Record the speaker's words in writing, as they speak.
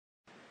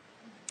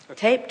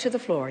Taped to the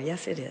floor.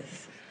 Yes, it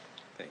is.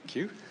 Thank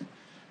you.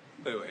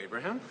 Hello,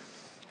 Abraham.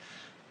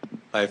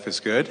 Life is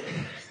good.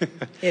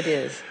 It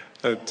is.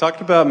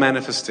 Talked about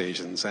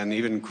manifestations, and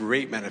even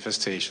great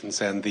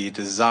manifestations, and the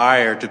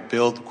desire to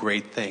build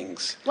great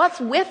things. What's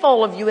with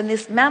all of you in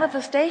this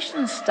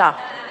manifestation stuff?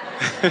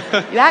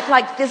 You act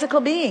like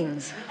physical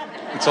beings.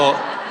 It's all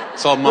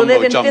mumbo who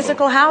live in jumbo.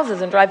 physical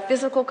houses and drive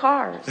physical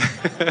cars.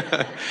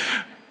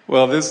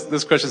 Well,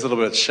 this question is a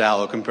little bit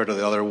shallow compared to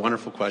the other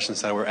wonderful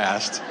questions that were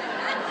asked.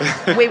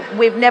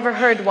 We've never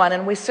heard one,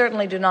 and we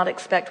certainly do not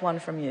expect one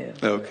from you.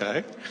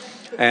 Okay.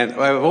 And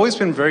I've always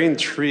been very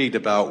intrigued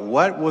about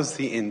what was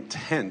the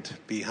intent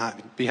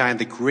behind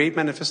the great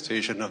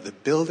manifestation of the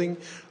building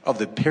of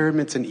the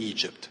pyramids in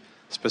Egypt,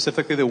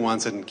 specifically the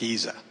ones in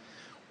Giza.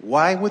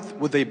 Why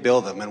would they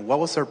build them, and what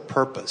was their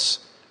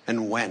purpose,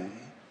 and when?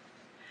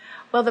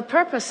 Well, the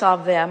purpose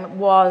of them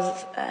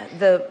was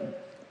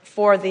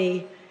for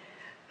the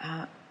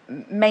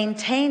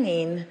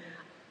maintaining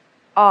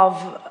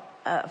of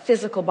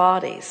physical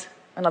bodies.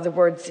 In other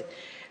words,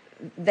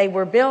 they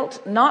were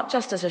built not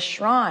just as a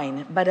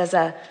shrine, but as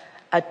a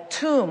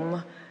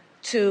tomb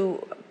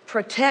to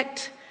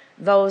protect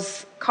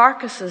those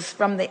carcasses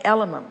from the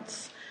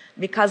elements.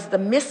 Because the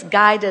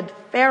misguided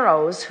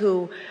pharaohs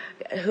who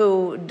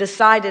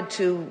decided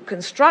to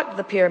construct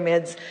the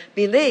pyramids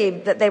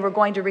believed that they were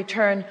going to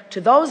return to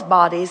those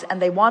bodies,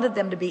 and they wanted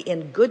them to be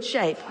in good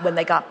shape when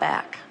they got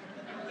back.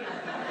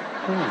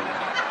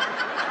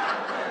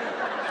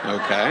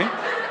 Okay.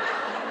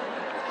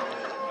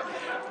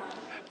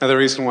 Now, the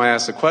reason why I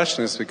asked the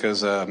question is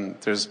because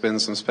there's been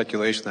some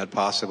speculation that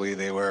possibly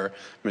they were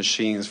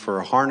machines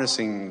for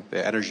harnessing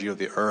the energy of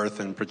the earth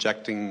and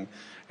projecting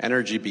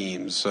energy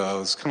beams.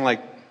 So it's kind of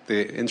like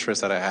the interest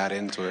that I had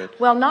into it.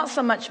 Well, not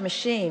so much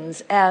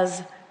machines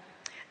as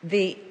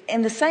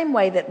in the same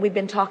way that we've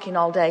been talking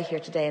all day here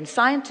today, and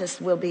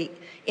scientists will be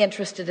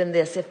interested in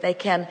this if they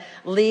can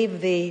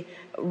leave the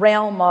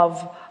realm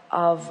of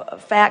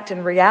fact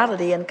and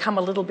reality and come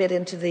a little bit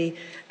into the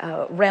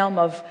realm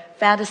of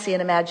fantasy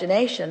and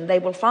imagination. They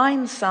will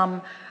find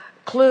some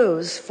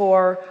clues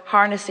for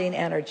harnessing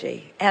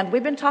energy. And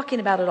we've been talking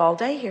about it all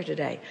day here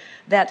today,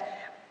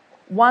 that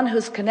one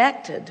who's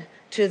connected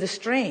to the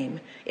stream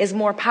is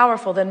more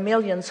powerful than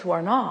millions who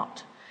are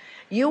not.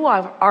 You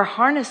are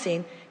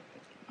harnessing.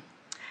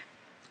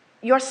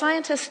 Your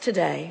scientists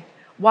today,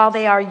 while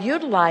they are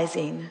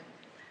utilizing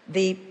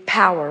the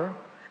power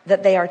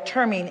that they are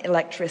terming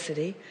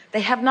electricity,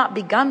 they have not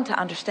begun to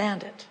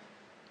understand it.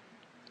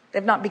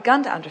 They've not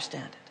begun to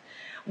understand it.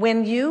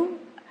 When you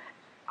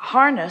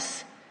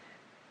harness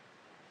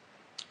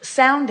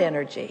sound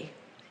energy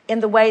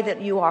in the way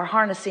that you are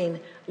harnessing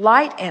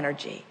light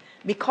energy,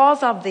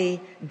 because of the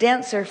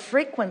denser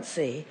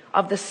frequency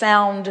of the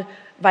sound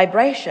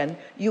vibration,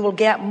 you will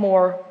get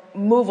more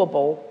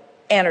movable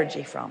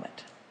energy from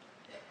it.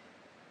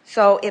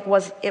 So it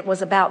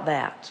was about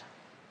that.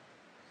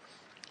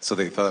 So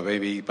they thought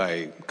maybe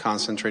by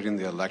concentrating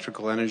the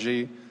electrical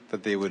energy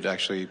that they would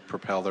actually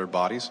propel their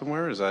body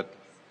somewhere? Was that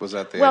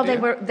the idea?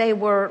 Well, they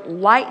were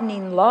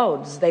lightning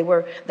loads.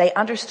 They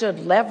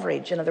understood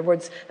leverage. In other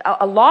words,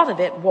 a lot of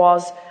it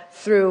was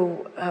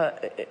through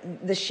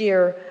the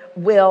sheer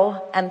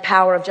will and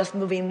power of just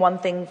moving one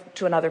thing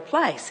to another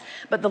place.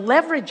 But the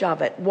leverage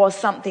of it was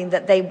something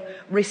that they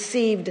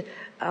received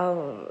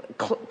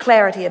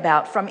clarity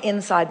about from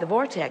inside the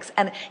vortex.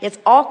 And it's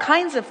all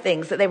kinds of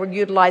things that they were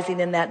utilizing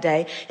in that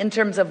day in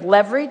terms of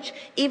leverage,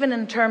 even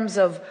in terms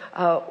of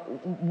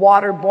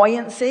water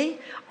buoyancy,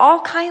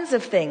 all kinds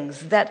of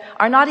things that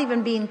are not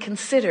even being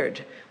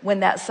considered when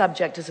that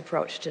subject is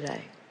approached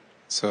today.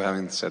 So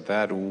having said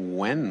that,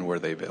 when were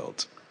they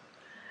built?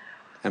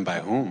 And by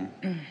whom?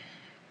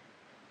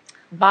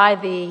 By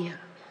the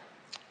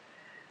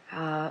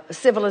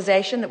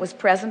civilization that was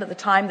present at the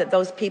time that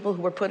those people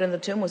who were put in the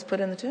tomb was put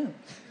in the tomb.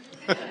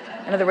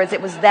 In other words,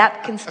 it was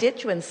that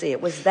constituency.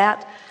 It was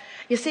that.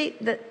 You see,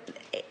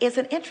 it's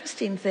an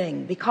interesting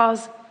thing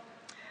because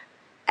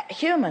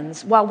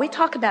humans, while we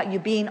talk about you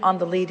being on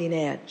the leading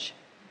edge,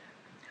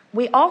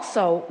 we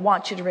also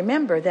want you to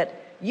remember that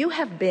you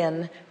have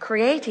been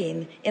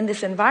creating in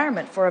this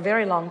environment for a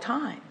very long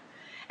time.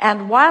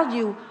 And while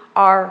you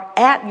are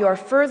at your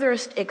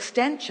furthest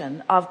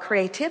extension of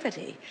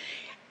creativity,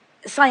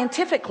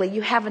 scientifically,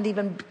 you haven't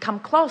even come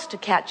close to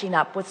catching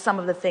up with some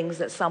of the things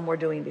that some were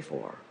doing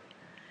before.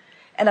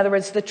 In other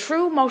words, the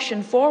true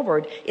motion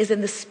forward is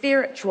in the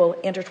spiritual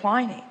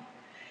intertwining.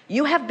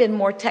 You have been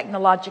more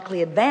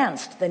technologically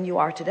advanced than you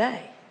are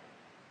today.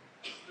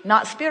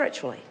 Not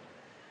spiritually,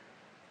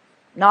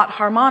 not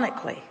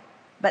harmonically,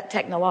 but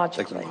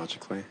technologically.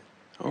 Technologically.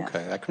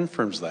 Okay, that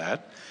confirms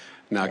that.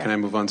 Now, can I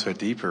move on to a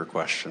deeper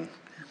question?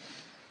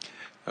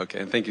 Okay,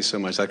 and thank you so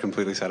much. That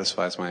completely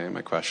satisfies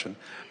my question.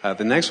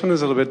 The next one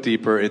is a little bit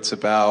deeper. It's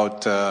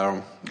about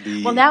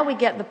Well, now we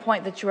get the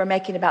point that you were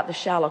making about the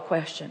shallow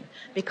question.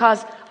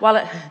 Because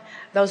while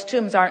those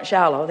tombs aren't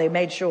shallow, they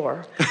made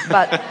sure.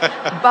 But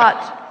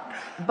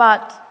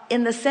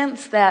in the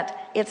sense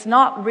that it's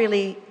not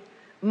really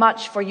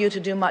much for you to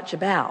do much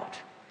about.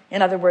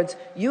 In other words,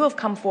 you have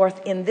come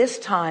forth in this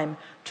time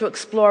to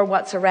explore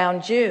what's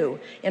around you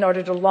in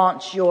order to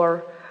launch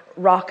your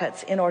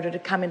rockets, in order to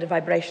come into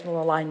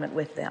vibrational alignment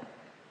with them.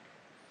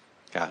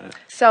 Got it.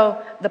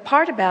 So the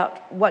part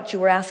about what you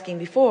were asking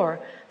before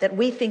that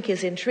we think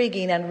is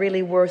intriguing and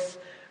really worth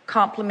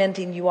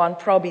complimenting you on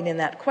probing in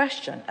that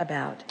question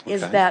about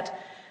is that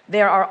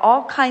there are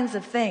all kinds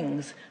of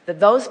things that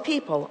those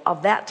people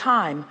of that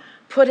time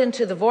put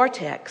into the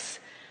vortex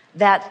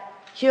that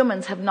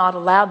humans have not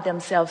allowed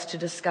themselves to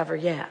discover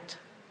yet.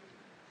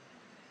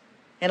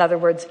 In other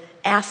words,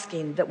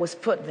 asking that was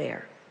put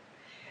there.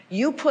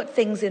 You put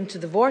things into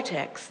the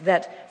vortex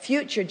that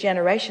future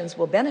generations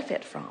will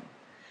benefit from.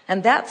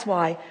 And that's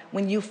why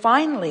when you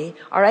finally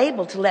are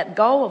able to let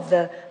go of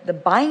the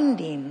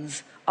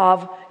bindings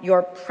of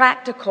your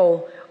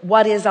practical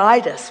what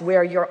is-itis,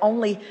 where you're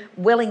only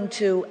willing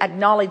to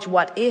acknowledge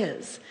what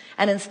is,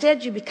 and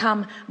instead you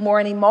become more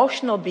an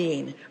emotional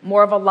being,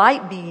 more of a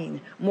light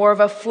being, more of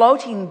a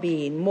floating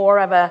being, more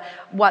of a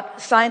what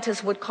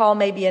scientists would call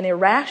maybe an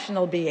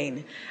irrational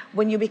being.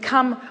 When you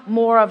become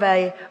more of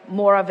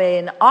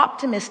an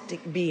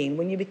optimistic being,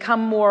 when you become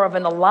more of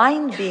an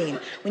aligned being,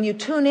 when you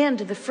tune in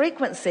to the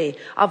frequency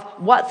of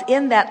what's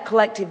in that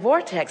collective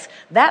vortex,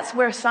 that's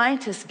where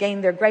scientists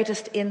gain their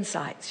greatest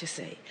insights, you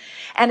see.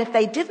 And if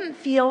they didn't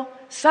feel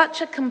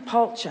such a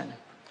compulsion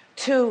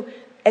to,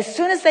 as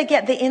soon as they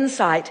get the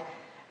insight,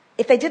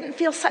 if they didn't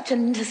feel such a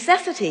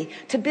necessity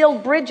to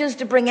build bridges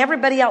to bring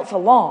everybody else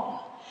along,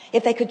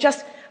 if they could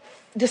just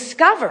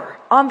discover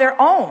on their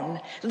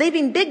own,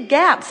 leaving big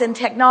gaps in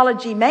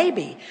technology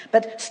maybe,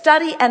 but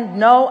study and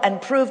know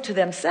and prove to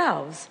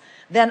themselves,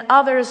 then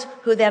others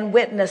who then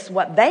witness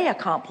what they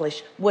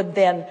accomplish would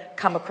then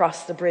come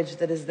across the bridge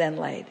that is then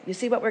laid. You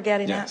see what we're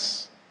getting at?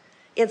 Yes.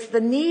 It's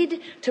the need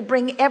to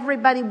bring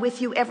everybody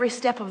with you every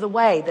step of the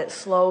way that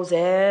slows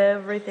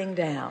everything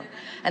down.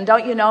 And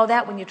don't you know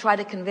that when you try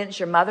to convince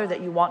your mother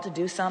that you want to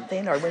do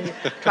something, or when you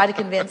try to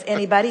convince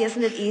anybody,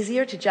 isn't it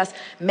easier to just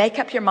make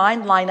up your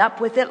mind, line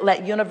up with it,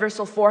 let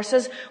universal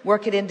forces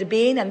work it into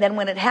being, and then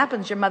when it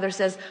happens, your mother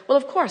says, well,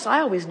 of course, I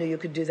always knew you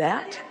could do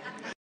that.